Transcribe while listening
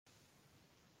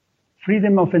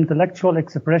Freedom of intellectual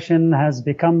expression has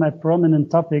become a prominent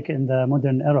topic in the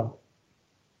modern era.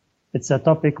 It's a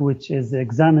topic which is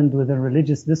examined within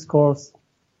religious discourse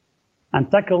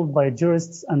and tackled by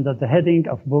jurists under the heading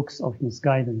of books of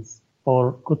misguidance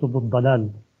or kutub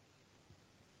al-dalal.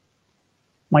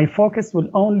 My focus will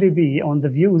only be on the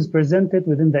views presented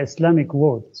within the Islamic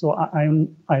world. So I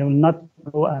will not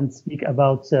go and speak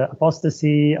about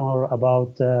apostasy or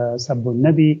about Sabbul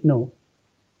Nabi. No,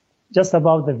 just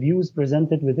about the views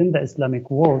presented within the Islamic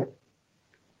world.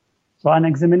 So an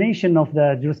examination of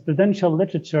the jurisprudential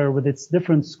literature with its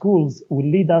different schools will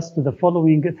lead us to the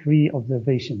following three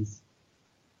observations.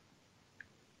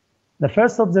 The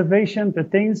first observation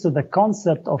pertains to the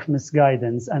concept of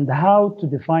misguidance and how to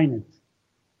define it.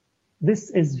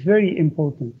 This is very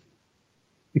important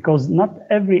because not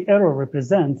every error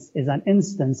represents is an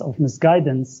instance of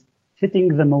misguidance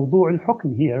fitting the mawdu'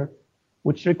 al-hukm here,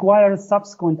 which requires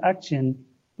subsequent action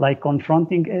like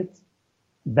confronting it,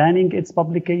 banning its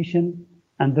publication,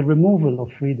 and the removal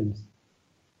of freedoms.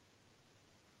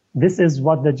 This is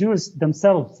what the jurists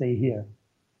themselves say here.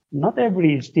 Not every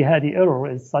ijtihadi error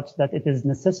is such that it is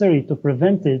necessary to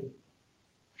prevent it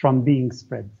from being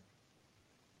spread.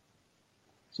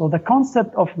 So the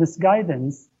concept of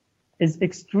misguidance is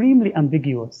extremely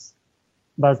ambiguous,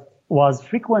 but was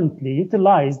frequently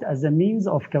utilized as a means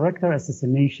of character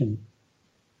assassination.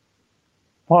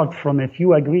 Apart from a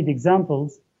few agreed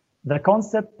examples, the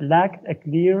concept lacked a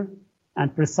clear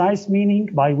and precise meaning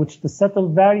by which to settle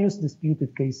various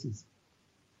disputed cases.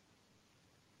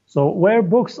 So were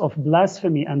books of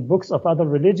blasphemy and books of other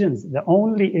religions the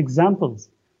only examples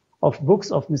of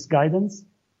books of misguidance?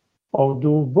 Or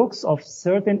do books of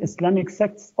certain Islamic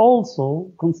sects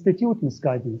also constitute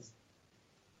misguidance?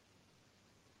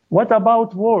 What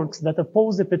about works that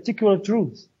oppose a particular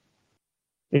truth?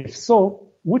 If so,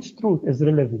 which truth is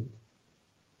relevant?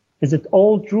 Is it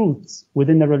all truths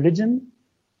within a religion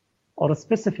or a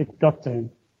specific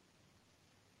doctrine?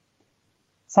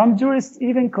 Some jurists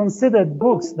even considered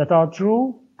books that are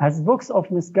true as books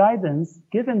of misguidance,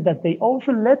 given that they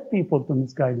often led people to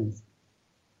misguidance,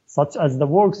 such as the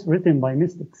works written by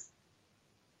mystics.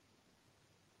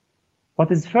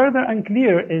 What is further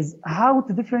unclear is how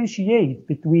to differentiate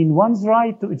between one's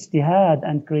right to ijtihad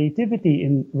and creativity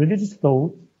in religious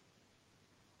thought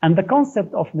and the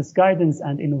concept of misguidance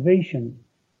and innovation.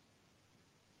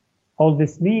 All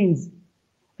this means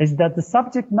is that the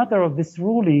subject matter of this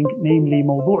ruling, namely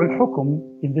mawdu'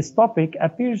 al-hukm, in this topic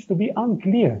appears to be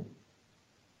unclear.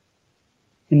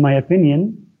 In my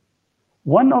opinion,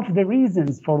 one of the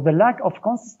reasons for the lack of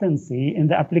consistency in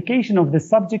the application of the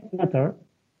subject matter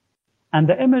and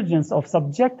the emergence of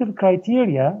subjective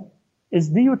criteria is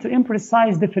due to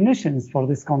imprecise definitions for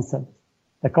this concept,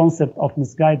 the concept of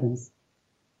misguidance.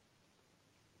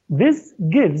 This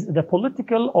gives the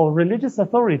political or religious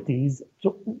authorities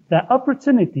the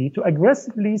opportunity to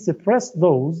aggressively suppress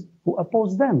those who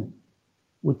oppose them,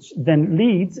 which then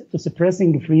leads to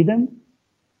suppressing freedom,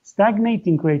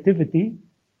 stagnating creativity,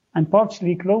 and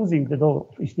partially closing the door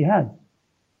of ijtihad.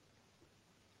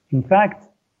 In fact,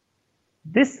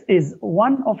 this is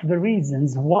one of the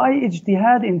reasons why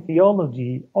ijtihad in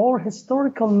theology or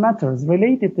historical matters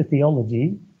related to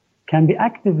theology can be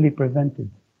actively prevented.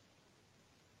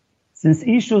 Since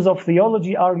issues of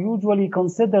theology are usually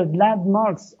considered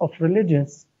landmarks of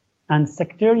religious and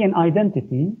sectarian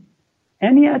identity,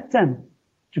 any attempt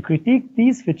to critique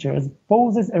these features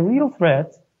poses a real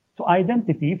threat to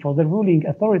identity for the ruling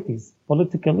authorities,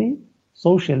 politically,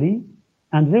 socially,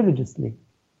 and religiously.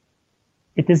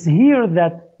 It is here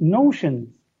that notions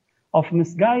of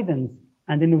misguidance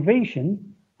and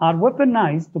innovation are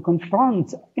weaponized to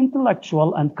confront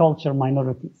intellectual and cultural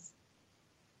minorities.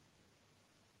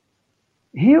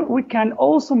 Here we can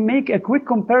also make a quick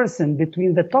comparison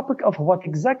between the topic of what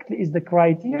exactly is the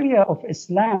criteria of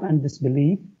Islam and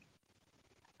disbelief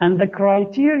and the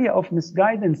criteria of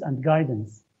misguidance and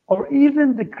guidance, or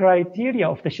even the criteria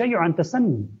of tashayyu' and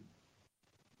tasannun.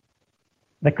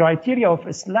 The criteria of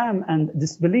Islam and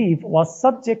disbelief was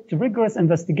subject to rigorous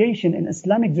investigation in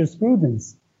Islamic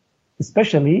jurisprudence,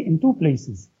 especially in two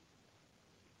places.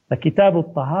 The Kitab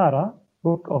al-Tahara,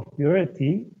 Book of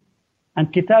Purity,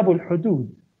 and Kitab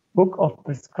al-Hudud, Book of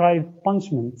Prescribed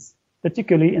Punishments,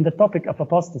 particularly in the topic of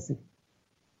apostasy.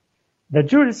 The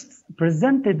jurists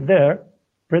presented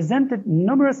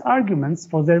numerous arguments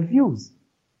for their views,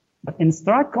 but in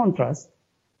stark contrast,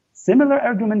 similar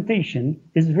argumentation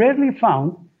is rarely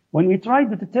found when we try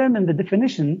to determine the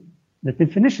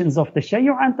definitions of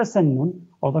tashayyu' and tasannun,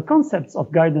 or the concepts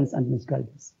of guidance and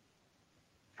misguidance.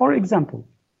 For example,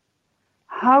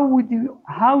 how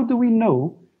do we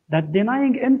know that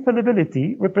denying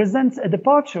infallibility represents a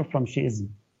departure from Shi'ism.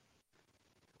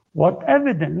 What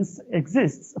evidence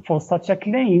exists for such a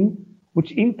claim,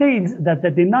 which entails that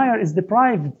the denier is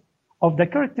deprived of the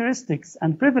characteristics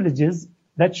and privileges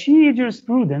that Shi'i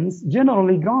jurisprudence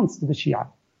generally grants to the Shia?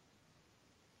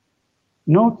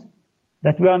 Note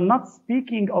that we are not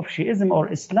speaking of Shi'ism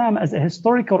or Islam as a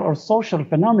historical or social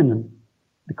phenomenon,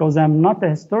 because I'm not a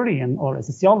historian or a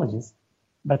sociologist,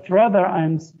 but rather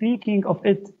I'm speaking of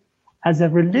it as a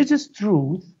religious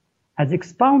truth as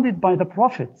expounded by the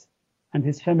Prophet and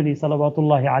his family,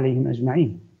 salawatullahi alayhim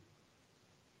ajma'in.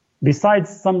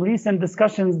 Besides some recent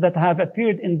discussions that have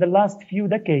appeared in the last few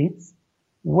decades,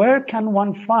 where can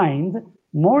one find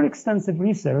more extensive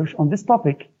research on this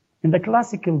topic in the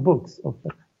classical books of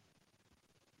fiqh?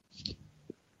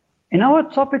 In our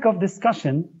topic of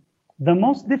discussion, the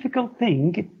most difficult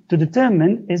thing to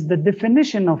determine is the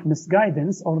definition of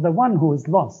misguidance, or the one who is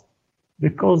lost,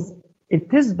 because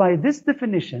it is by this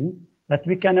definition that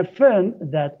we can affirm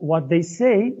that what they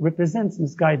say represents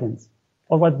misguidance,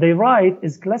 or what they write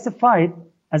is classified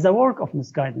as a work of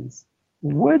misguidance.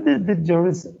 Where did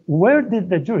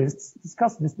the jurists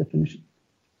discuss this definition?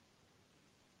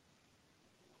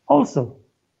 Also,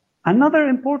 another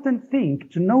important thing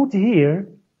to note here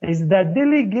is that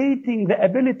delegating the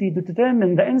ability to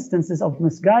determine the instances of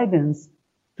misguidance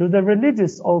to the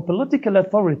religious or political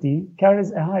authority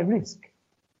carries a high risk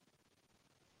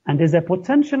and is a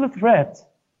potential threat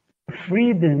to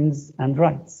freedoms and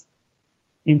rights.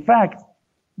 In fact,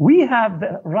 we have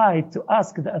the right to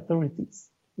ask the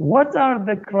authorities, what are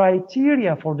the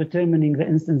criteria for determining the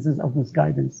instances of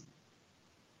misguidance?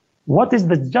 What is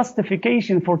the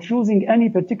justification for choosing any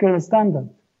particular standard?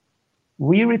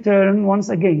 We return once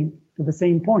again to the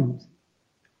same point,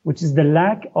 which is the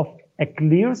lack of a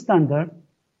clear standard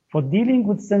for dealing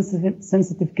with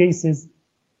sensitive cases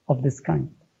of this kind.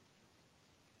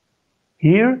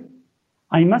 Here,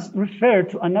 I must refer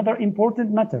to another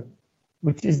important matter,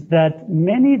 which is that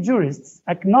many jurists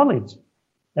acknowledge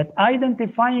that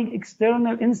identifying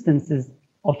external instances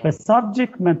of a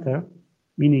subject matter,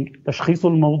 meaning تشخيص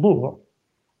الموضوع,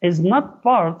 is not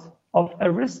part of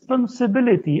a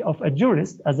responsibility of a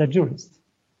jurist as a jurist,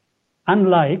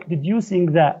 unlike deducing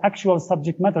the actual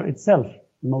subject matter itself,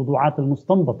 الموضوعات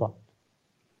المستنبطة.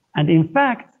 And in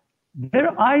fact,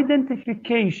 their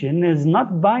identification is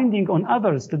not binding on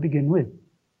others to begin with.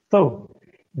 So,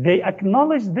 they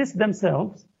acknowledge this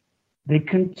themselves. They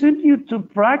continue to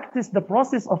practice the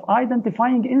process of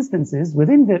identifying instances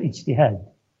within their ijtihad,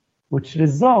 which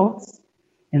results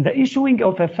in the issuing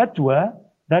of a fatwa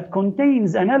that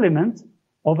contains an element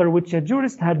over which a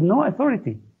jurist had no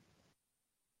authority.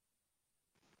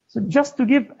 So just to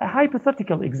give a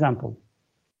hypothetical example,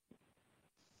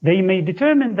 they may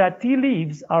determine that tea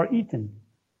leaves are eaten,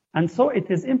 and so it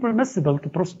is impermissible to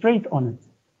prostrate on it.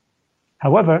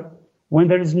 However, when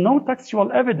there is no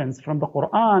textual evidence from the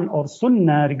Quran or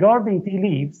Sunnah regarding tea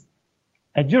leaves,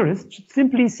 a jurist should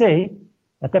simply say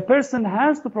that a person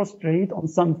has to prostrate on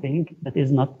something that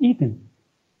is not eaten,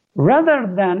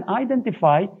 rather than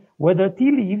identify whether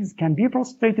tea leaves can be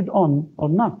prostrated on or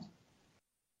not.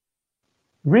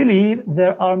 Really,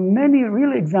 there are many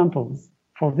real examples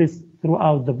for this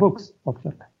throughout the books of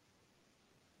fiqh.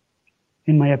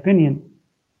 In my opinion,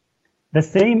 the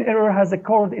same error has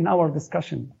occurred in our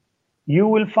discussion. You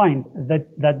will find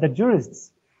that the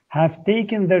jurists have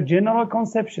taken their general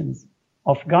conceptions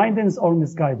of guidance or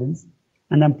misguidance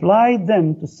and applied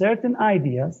them to certain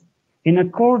ideas in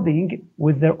according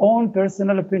with their own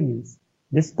personal opinions,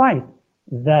 despite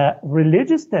the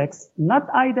religious text not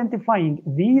identifying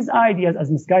these ideas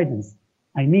as misguidance.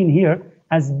 I mean here,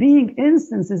 as being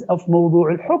instances of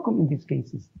mawdu' al-hukm in these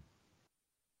cases.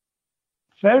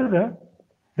 Further,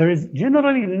 there is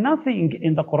generally nothing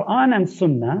in the Quran and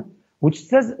Sunnah which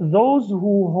says those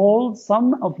who hold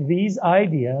some of these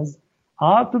ideas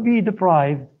are to be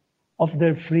deprived of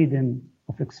their freedom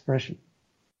of expression.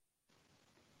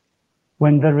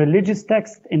 When the religious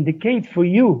texts indicate for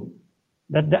you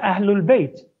that the Ahlul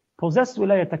Bayt possessed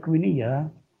wilayah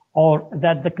takwiniyah, or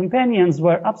that the companions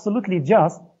were absolutely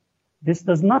just, this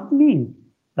does not mean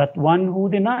that one who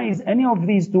denies any of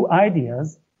these two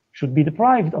ideas should be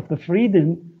deprived of the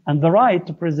freedom and the right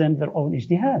to present their own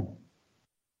ijtihad.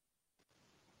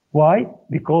 Why?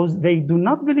 Because they do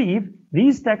not believe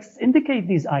these texts indicate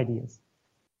these ideas.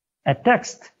 A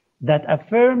text that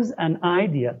affirms an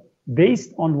idea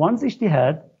based on one's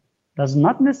ijtihad does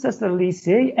not necessarily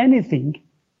say anything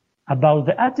about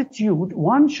the attitude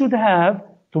one should have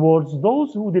towards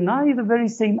those who deny the very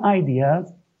same ideas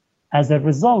as a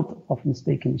result of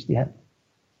mistaken ijtihad.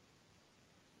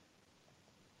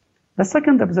 The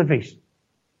second observation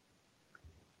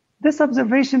This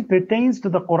observation pertains to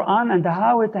the Quran and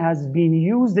how it has been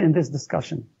used in this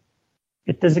discussion.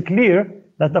 It is clear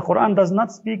that the Quran does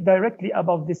not speak directly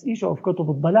about this issue of kutub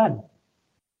al-dalal.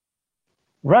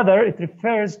 Rather, it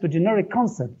refers to generic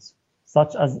concepts,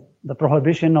 such as the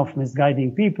prohibition of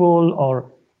misguiding people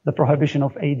or the prohibition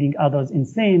of aiding others in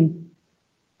sin.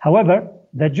 However,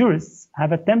 the jurists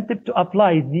have attempted to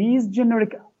apply these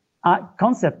generic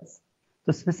concepts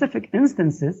to specific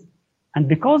instances, and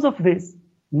because of this,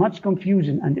 much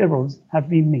confusion and errors have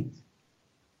been made.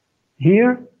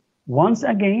 Here, once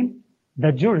again,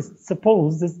 the jurist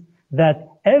supposes that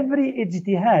every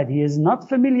ijtihad he is not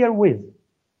familiar with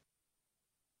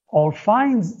or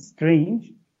finds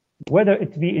strange, whether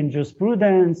it be in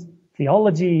jurisprudence,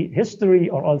 theology, history,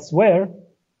 or elsewhere,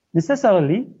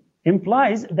 necessarily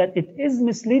implies that it is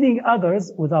misleading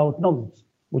others without knowledge,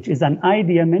 which is an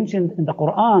idea mentioned in the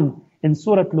Quran in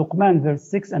Surah Luqman, verse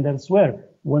 6 and elsewhere.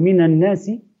 وَمِنَ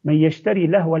النَّاسِ مَنْ يَشْتَرِي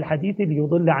لَهْوَ الْحَدِيثِ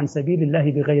لِيُضِلَّ عَنْ سَبِيلِ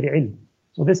اللَّهِ بِغَيْرِ عِلْمٍ.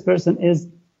 So this person is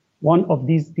one of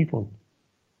these people.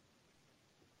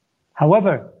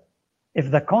 However, if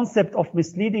the concept of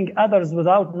misleading others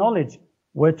without knowledge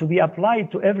were to be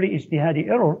applied to every ijtihadi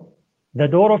error, the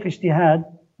door of ijtihad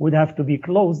would have to be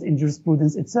closed in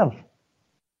jurisprudence itself.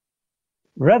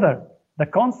 Rather, the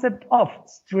concept of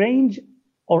strange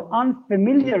or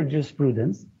unfamiliar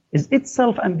jurisprudence is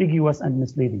itself ambiguous and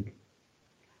misleading.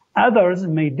 Others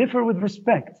may differ with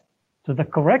respect to the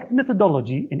correct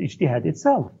methodology in ijtihad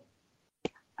itself.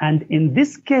 And in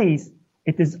this case,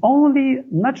 it is only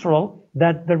natural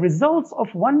that the results of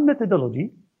one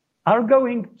methodology are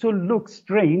going to look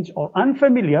strange or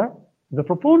unfamiliar to the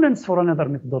proponents for another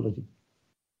methodology.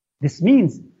 This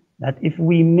means that if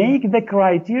we make the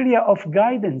criteria of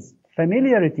guidance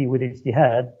familiarity with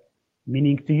ijtihad,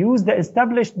 meaning to use the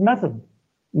established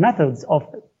methods of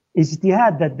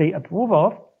ijtihad that they approve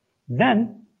of,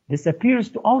 then this appears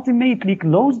to ultimately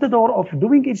close the door of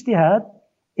doing ijtihad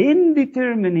in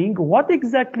determining what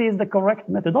exactly is the correct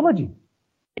methodology,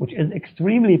 which is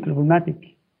extremely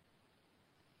problematic.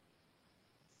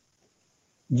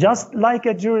 Just like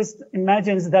a jurist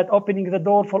imagines that opening the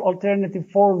door for alternative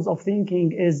forms of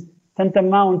thinking is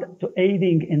tantamount to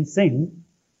aiding in sin,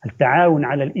 al-ta'awun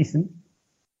ala al-ism,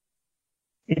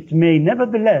 it may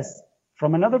nevertheless,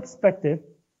 from another perspective,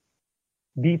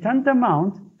 be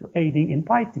tantamount to aiding in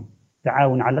piety,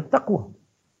 ta'awun ala al-taqwa.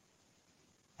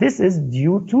 This is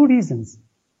due to 2 reasons.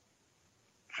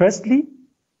 Firstly,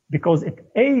 because it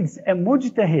aids a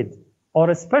mujtahid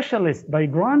or a specialist by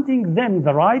granting them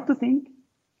the right to think.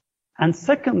 And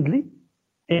secondly,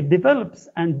 it develops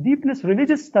and deepens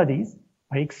religious studies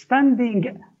by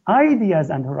expanding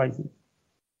ideas and horizons.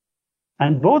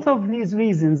 And both of these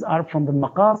reasons are from the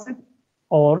maqasid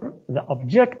or the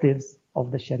objectives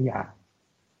of the Sharia.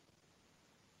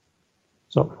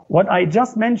 So what I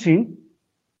just mentioned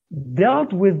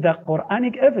dealt with the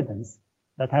Quranic evidence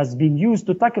that has been used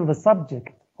to tackle the subject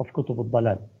of Kutub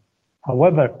al-Dalal.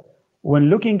 However, when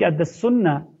looking at the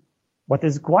Sunnah, what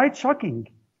is quite shocking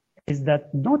is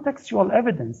that no textual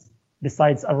evidence,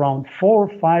 besides around 4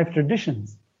 or 5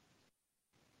 traditions,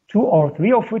 2 or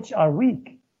 3 of which are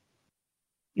weak.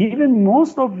 Even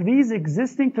most of these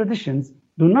existing traditions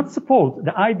do not support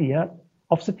the idea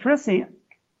of suppressing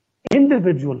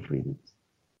individual freedoms.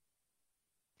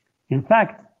 In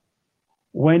fact,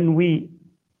 when we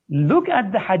look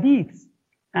at the hadiths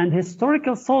and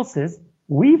historical sources,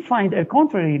 we find a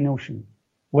contrary notion,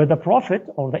 where the Prophet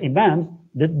or the Imam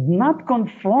did not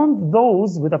confront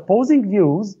those with opposing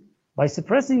views by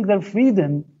suppressing their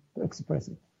freedom to express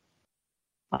it.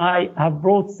 I have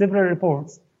brought several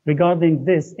reports regarding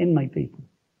this in my paper.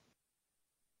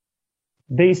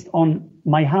 Based on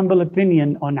my humble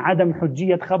opinion on عدم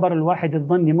حجية خبر الواحد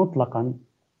الظني مطلقا,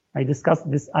 I discussed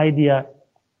this idea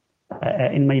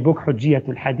in my book حجية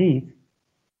الحديث,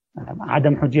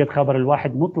 عدم حجية خبر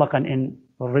الواحد مطلقا in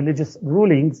religious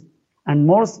rulings, and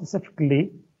more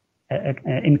specifically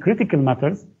in critical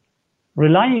matters,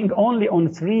 relying only on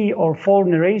 3 or 4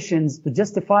 narrations to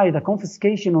justify the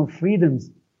confiscation of freedoms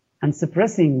and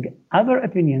suppressing other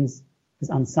opinions is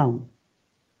unsound.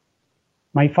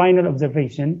 My final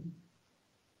observation: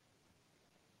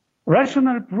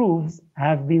 rational proofs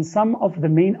have been some of the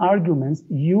main arguments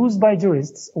used by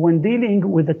jurists when dealing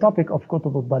with the topic of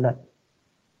Kutub al-Dalal.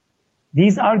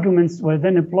 These arguments were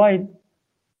then applied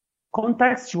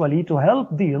contextually to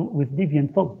help deal with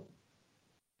deviant thought.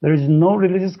 There is no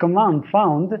religious command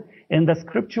found in the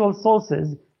scriptural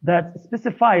sources that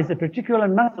specifies a particular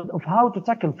method of how to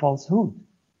tackle falsehood.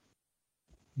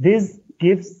 This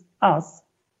gives us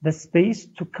the space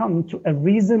to come to a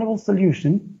reasonable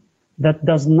solution that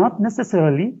does not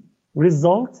necessarily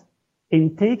result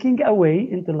in taking away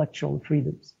intellectual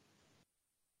freedoms.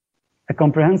 A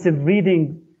comprehensive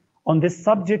reading on this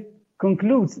subject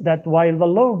concludes that while the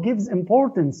law gives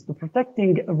importance to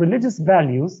protecting religious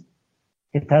values,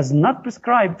 it has not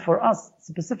prescribed for us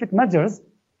specific measures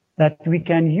that we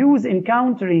can use in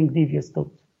countering devious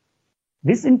thought.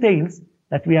 This entails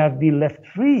that we have been left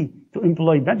free to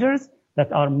employ measures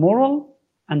that are moral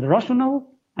and rational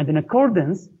and in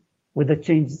accordance with the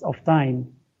changes of time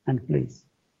and place.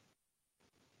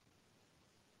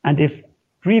 And if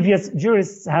previous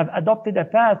jurists have adopted a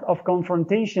path of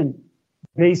confrontation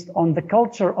based on the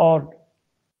culture or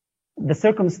the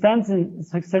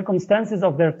circumstances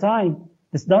of their time,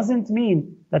 this doesn't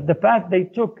mean that the path they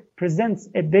took presents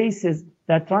a basis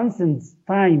that transcends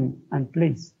time and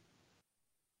place.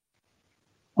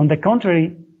 On the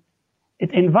contrary,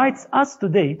 it invites us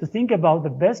today to think about the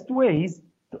best ways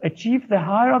to achieve the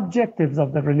higher objectives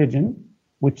of the religion,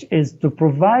 which is to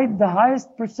provide the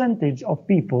highest percentage of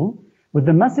people with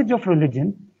the message of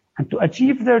religion and to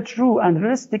achieve their true and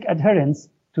realistic adherence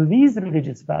to these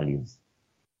religious values.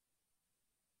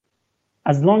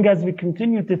 As long as we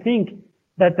continue to think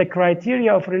that the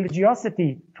criteria of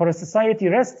religiosity for a society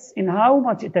rests in how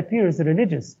much it appears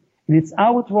religious in its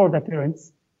outward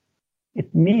appearance,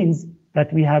 it means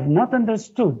that we have not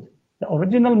understood the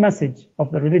original message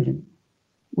of the religion,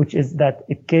 which is that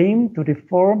it came to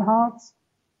reform hearts,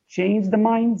 change the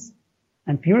minds,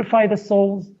 and purify the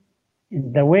souls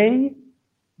in the way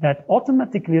that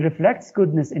automatically reflects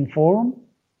goodness in form,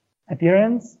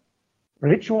 appearance,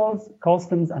 rituals,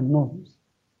 customs, and norms.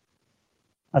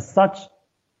 As such,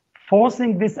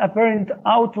 forcing this apparent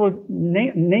outward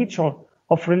nature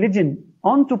of religion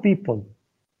onto people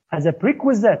as a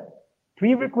prerequisite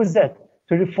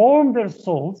to reform their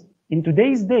souls in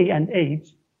today's day and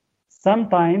age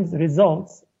sometimes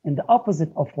results in the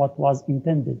opposite of what was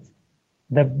intended.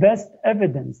 The best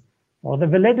evidence for the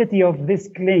validity of this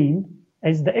claim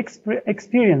is the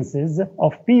experiences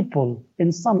of people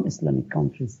in some Islamic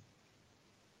countries.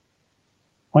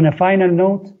 On a final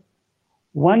note,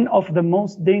 one of the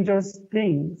most dangerous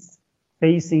things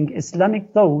facing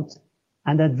Islamic thought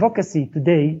and advocacy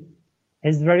today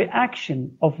is the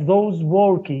reaction of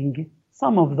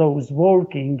some of those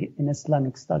working in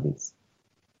Islamic studies,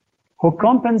 who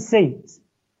compensate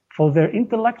for their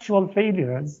intellectual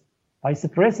failures by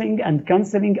suppressing and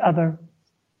canceling others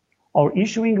or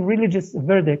issuing religious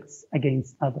verdicts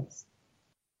against others.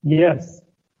 Yes,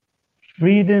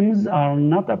 freedoms are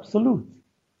not absolute,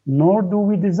 nor do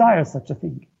we desire such a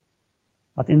thing.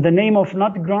 But in the name of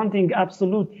not granting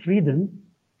absolute freedom,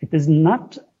 it is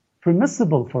not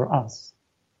permissible for us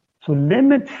to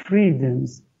limit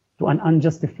freedoms to an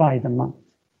unjustified amount.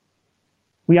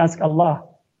 We ask Allah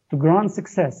to grant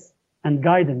success and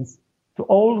guidance to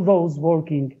all those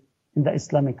working in the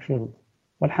Islamic field.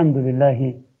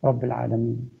 Walhamdulillahi Rabbil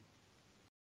Alameen.